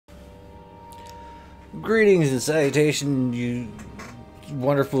Greetings and salutation, you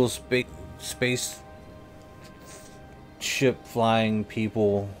wonderful space ship flying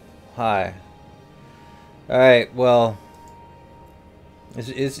people. Hi. All right. Well,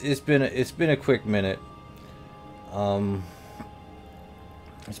 it's been a quick minute.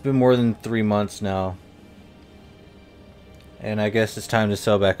 It's been more than 3 months now, and I guess it's time to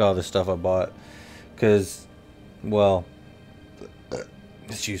sell back all the stuff I bought, because, well,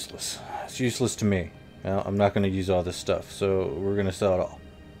 it's useless. It's useless to me. I'm not going to use all this stuff, so we're going to sell it all.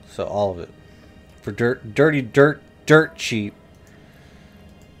 Sell all of it. For dirt cheap.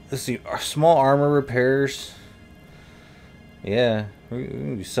 Let's see, small armor repairs. Yeah, we're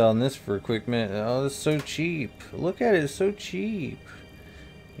going to be selling this for a quick minute. Oh, that's so cheap. Look at it, it's so cheap.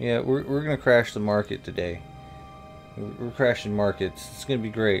 Yeah, we're going to crash the market today. We're crashing markets. It's going to be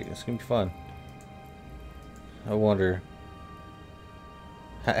great. It's going to be fun. I wonder...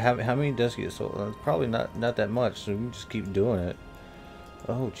 How many does get sold? It's probably not that much, so we can just keep doing it.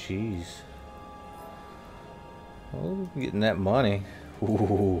 Oh, jeez. Oh, getting that money.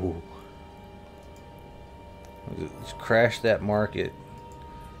 Ooh. Let's crash that market.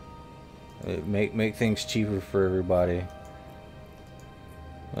 Make things cheaper for everybody.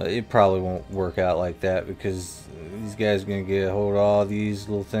 It probably won't work out like that, because these guys are gonna get a hold of all these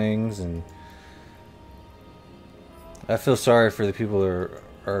little things, and I feel sorry for the people that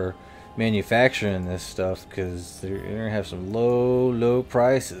are manufacturing this stuff, because they're gonna have some low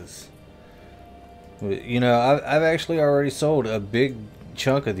prices. You know, I've actually already sold a big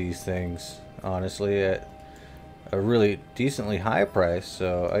chunk of these things, honestly, at a really decently high price,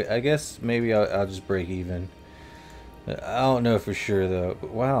 so I guess maybe I'll just break even. I don't know for sure though,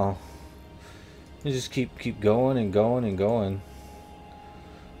 but wow, you just keep going and going and going.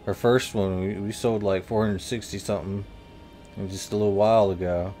 Our first one we sold like 460 something just a little while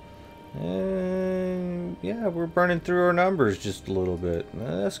ago, and yeah, we're burning through our numbers just a little bit.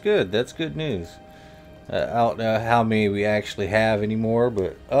 That's good. That's good news. I don't know how many we actually have anymore,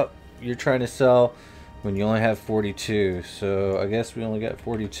 but you're trying to sell when you only have 42, so I guess we only got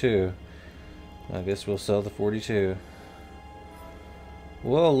 42. I guess we'll sell the 42.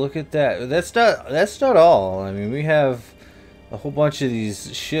 Whoa, look at that. That's not all. I mean, we have a whole bunch of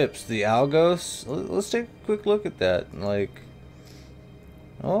these ships, the Algos. Let's take a quick look at that. Like,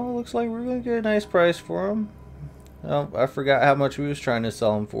 oh, looks like we're gonna get a nice price for them. Oh, I forgot how much we was trying to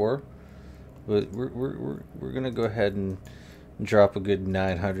sell them for, but we're gonna go ahead and drop a good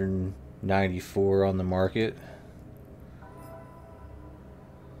 994 on the market.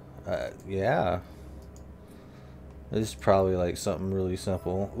 Yeah. This is probably like something really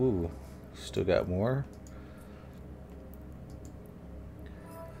simple. Ooh, still got more.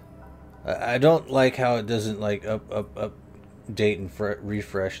 I don't like how it doesn't like update and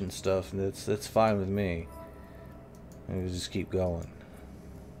refresh and stuff. That's fine with me. And we just keep going.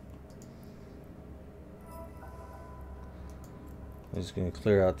 I'm just gonna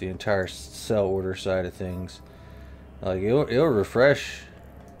clear out the entire sell order side of things. Like it'll refresh.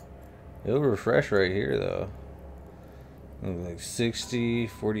 It'll refresh right here though. Like 60,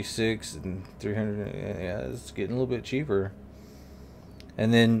 46, and 300. Yeah, it's getting a little bit cheaper.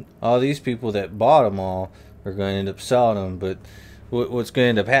 And then all these people that bought them all are going to end up selling them. But what's going to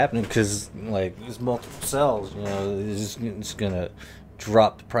end up happening, because like there's multiple sells, you know, it's going to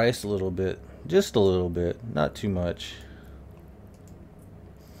drop the price a little bit, just a little bit, not too much.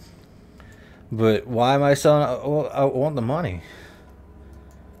 But why am I selling? Well, I want the money.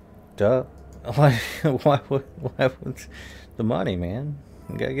 Duh. Why would the money, man?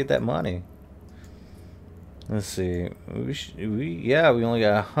 You gotta get that money. Let's see. We only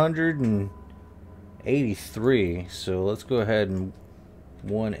got 183. So let's go ahead and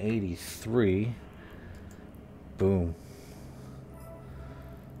 183. Boom.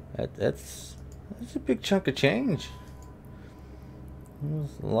 That's a big chunk of change. There's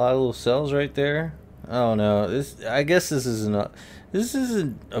a lot of little cells right there. I don't know. I guess this isn't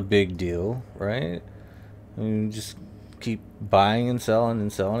a big deal, right? I mean, just keep buying and selling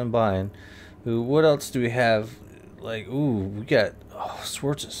and selling and buying. Ooh, what else do we have? Like, ooh, we got all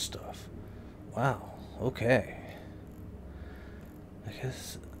sorts of stuff. Wow. Okay.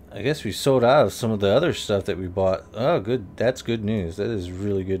 I guess we sold out of some of the other stuff that we bought. Oh, good. That's good news. That is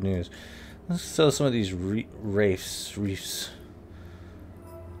really good news. Let's sell some of these reefs.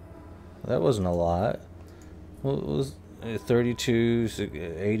 That wasn't a lot. What was 32,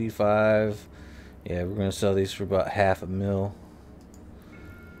 85? Yeah, we're gonna sell these for about $500,000.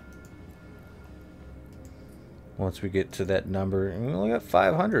 Once we get to that number, and we only got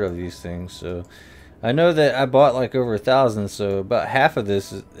 500 of these things, so I know that I bought like over 1,000, so about half of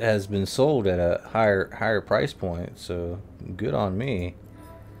this has been sold at a higher price point. So good on me.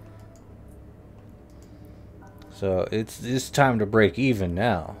 So it's time to break even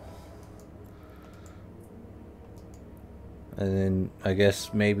now. And then I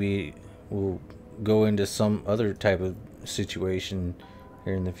guess maybe we'll go into some other type of situation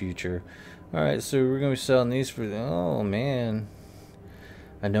here in the future. Alright, so we're going to be selling these for... Oh, man.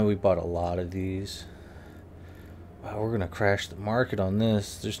 I know we bought a lot of these. Wow, we're going to crash the market on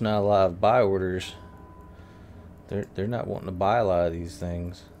this. There's not a lot of buy orders. They're not wanting to buy a lot of these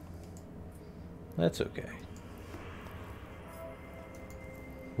things. That's okay.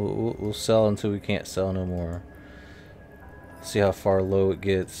 We'll sell until we can't sell no more. See how far low it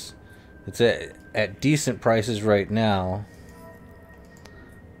gets. It's at decent prices right now.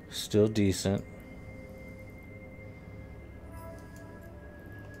 Still decent.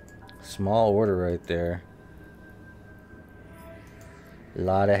 Small order right there. A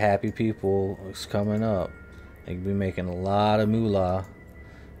lot of happy people is coming up. They could be making a lot of moolah.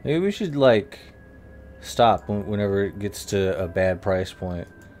 Maybe we should like stop whenever it gets to a bad price point.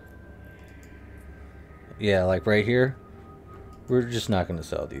 Yeah, like right here. We're just not going to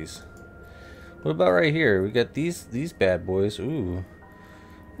sell these. What about right here? We got these bad boys. Ooh.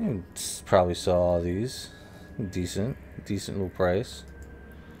 You can probably sell all these. Decent little price.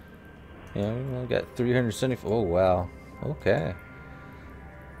 Yeah, we only got 374. Oh, wow. Okay.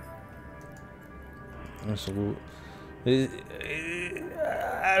 That's a little...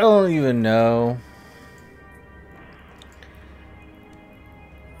 I don't even know.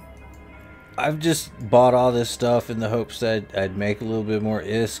 I've just bought all this stuff in the hopes that I'd make a little bit more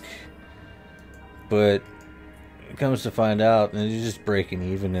ISK, but it comes to find out, and it's just breaking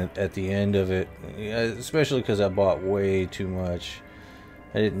even at the end of it. Especially because I bought way too much.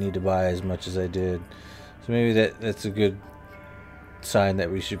 I didn't need to buy as much as I did, so maybe that's a good sign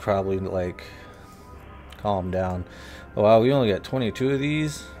that we should probably like calm down. Oh wow, we only got 22 of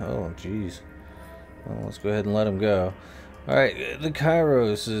these. Oh jeez. Well, let's go ahead and let them go. Alright, the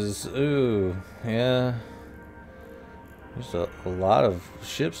Kairos is... Ooh, yeah. There's a lot of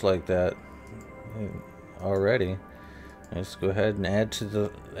ships like that already. Let's go ahead and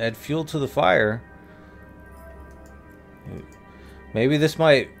add fuel to the fire. Maybe this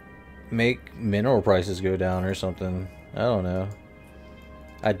might make mineral prices go down or something. I don't know.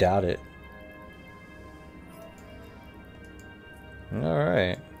 I doubt it.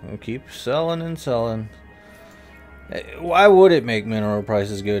 Alright, we'll keep selling and selling. Why would it make mineral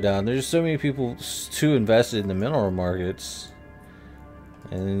prices go down? There's so many people too invested in the mineral markets,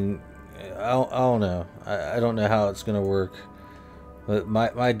 and I don't know. I don't know how it's gonna work. But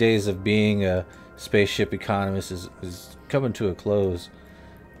my days of being a spaceship economist is coming to a close,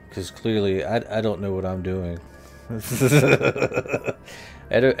 because clearly I don't know what I'm doing.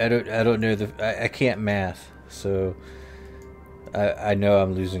 I don't know I can't math, so I know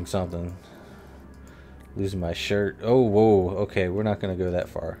I'm losing something. Losing my shirt. Oh, whoa. Okay, we're not going to go that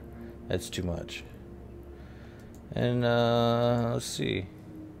far. That's too much. And, let's see.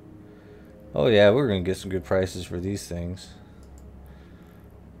 Oh, yeah, we're going to get some good prices for these things.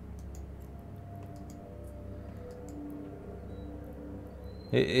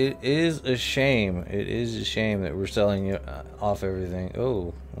 It is a shame. It is a shame that we're selling off everything.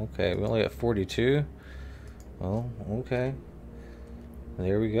 Oh, okay. We only got 42. Well, okay.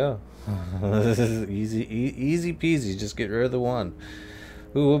 There we go. easy peasy. Just get rid of the one.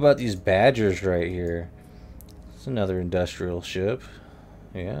 Ooh, what about these Badgers right here? It's another industrial ship.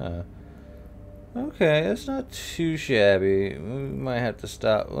 Yeah. Okay, that's not too shabby. We might have to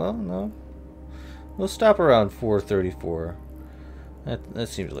stop. Well, no. We'll stop around 434. That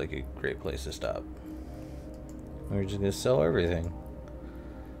seems like a great place to stop. We're just gonna sell everything.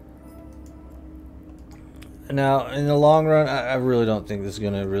 Now, in the long run, I really don't think this is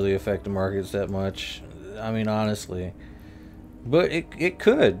going to really affect the markets that much. I mean, honestly. But it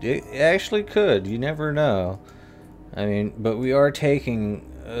could. It actually could. You never know. I mean, but we are taking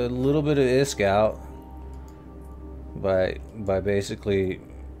a little bit of ISK out by basically,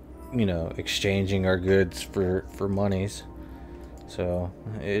 you know, exchanging our goods for monies. So,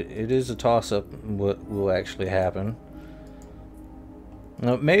 it is a toss-up what will actually happen.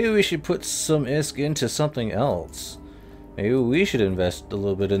 Now, maybe we should put some ISK into something else. Maybe we should invest a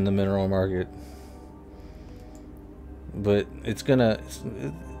little bit in the mineral market. But it's gonna...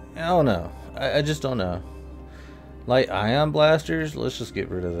 I don't know. I just don't know. Light ion blasters? Let's just get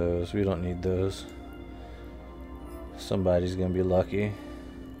rid of those. We don't need those. Somebody's gonna be lucky.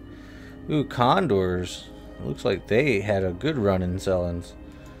 Ooh, condors. Looks like they had a good run in sellings.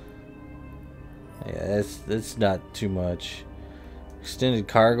 Yeah, that's not too much. Extended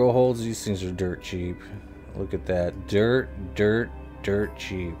cargo holds, these things are dirt cheap. Look at that. Dirt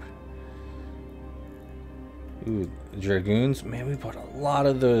cheap. Ooh, Dragoons. Man, we bought a lot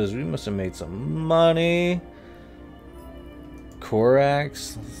of those. We must have made some money.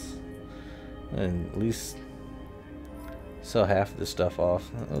 Korax. And at least sell half of this stuff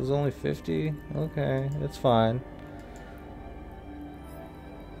off. It was only 50. Okay, that's fine.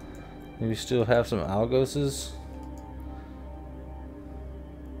 Maybe still have some Algoses.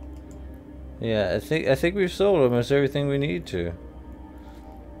 Yeah, I think we've sold almost everything we need to.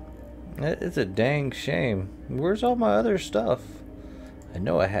 It's a dang shame. Where's all my other stuff? I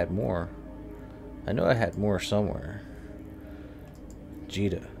know I had more. I know I had more somewhere.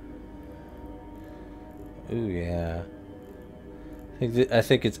 Jita. Ooh, yeah. I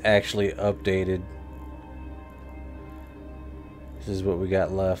think it's actually updated. This is what we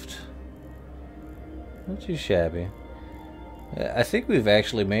got left. Not too shabby. I think we've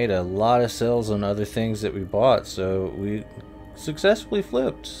actually made a lot of sales on other things that we bought, so we successfully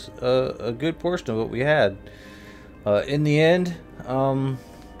flipped a good portion of what we had. In the end, oh,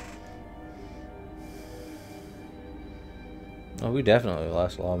 we definitely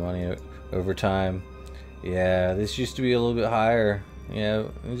lost a lot of money over time. Yeah, this used to be a little bit higher. Yeah,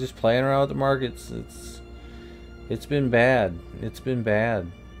 we're just playing around with the markets. It's been bad. It's been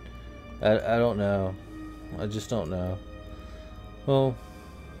bad. I don't know. I just don't know. Well,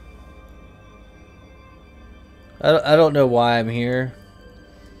 I don't know why I'm here.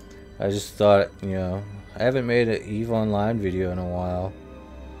 I just thought, you know, I haven't made an EVE Online video in a while.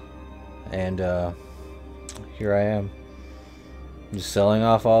 And here I am. Just selling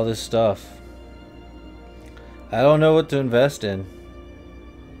off all this stuff. I don't know what to invest in.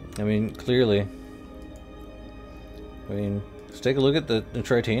 I mean, clearly. I mean, let's take a look at the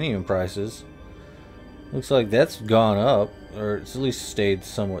titanium prices. Looks like that's gone up, or it's at least stayed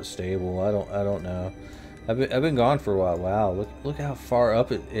somewhat stable. I don't know. I've been gone for a while. Wow, look how far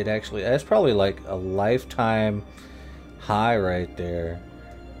up it actually. That's probably like a lifetime high right there.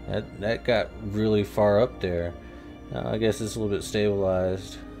 That got really far up there. Now, I guess it's a little bit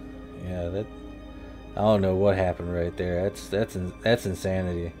stabilized. Yeah, that. I don't know what happened right there. That's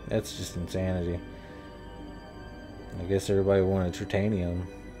insanity. That's just insanity. I guess everybody wanted titanium.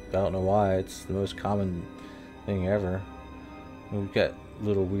 I don't know why. It's the most common thing ever. We've got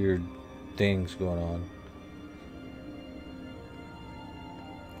little weird things going on.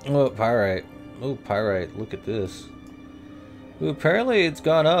 Oh, pyrite. Oh, pyrite. Look at this. Ooh, apparently it's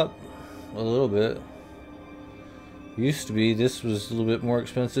gone up a little bit. Used to be this was a little bit more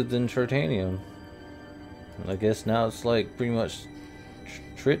expensive than titanium. I guess now it's like pretty much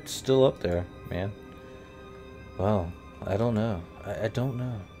Trit's still up there, man. Well, I don't know. I don't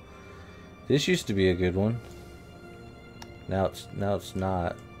know. This used to be a good one. Now it's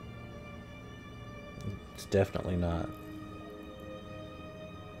not. It's definitely not.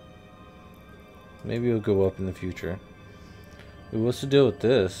 Maybe it'll go up in the future. But what's the deal with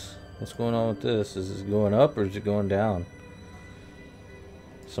this? What's going on with this? Is it going up or is it going down?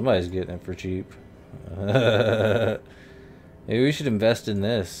 Somebody's getting it for cheap. Maybe we should invest in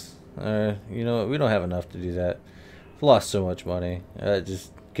this. You know what? We don't have enough to do that. I've lost so much money.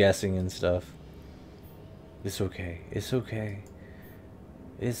 Just guessing and stuff. It's okay. It's okay.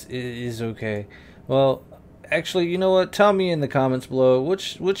 It is okay. Well, actually, you know what? Tell me in the comments below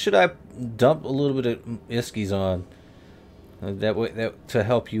which should I dump a little bit of Iskies on. That way, to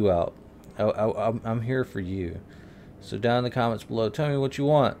help you out. I'm here for you. So down in the comments below, tell me what you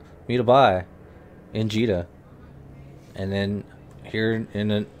want me to buy in Jita. And then here in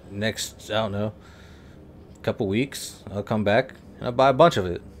the next, I don't know, couple weeks, I'll come back and I'll buy a bunch of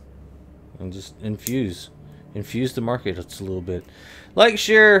it. And just infuse the market a little bit. Like,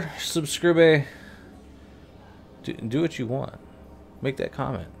 share, subscribe. Do what you want. Make that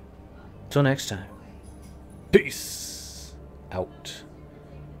comment. Till next time. Peace out.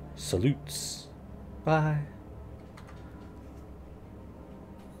 Salutes. Bye.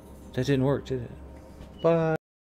 That didn't work, did it? Bye.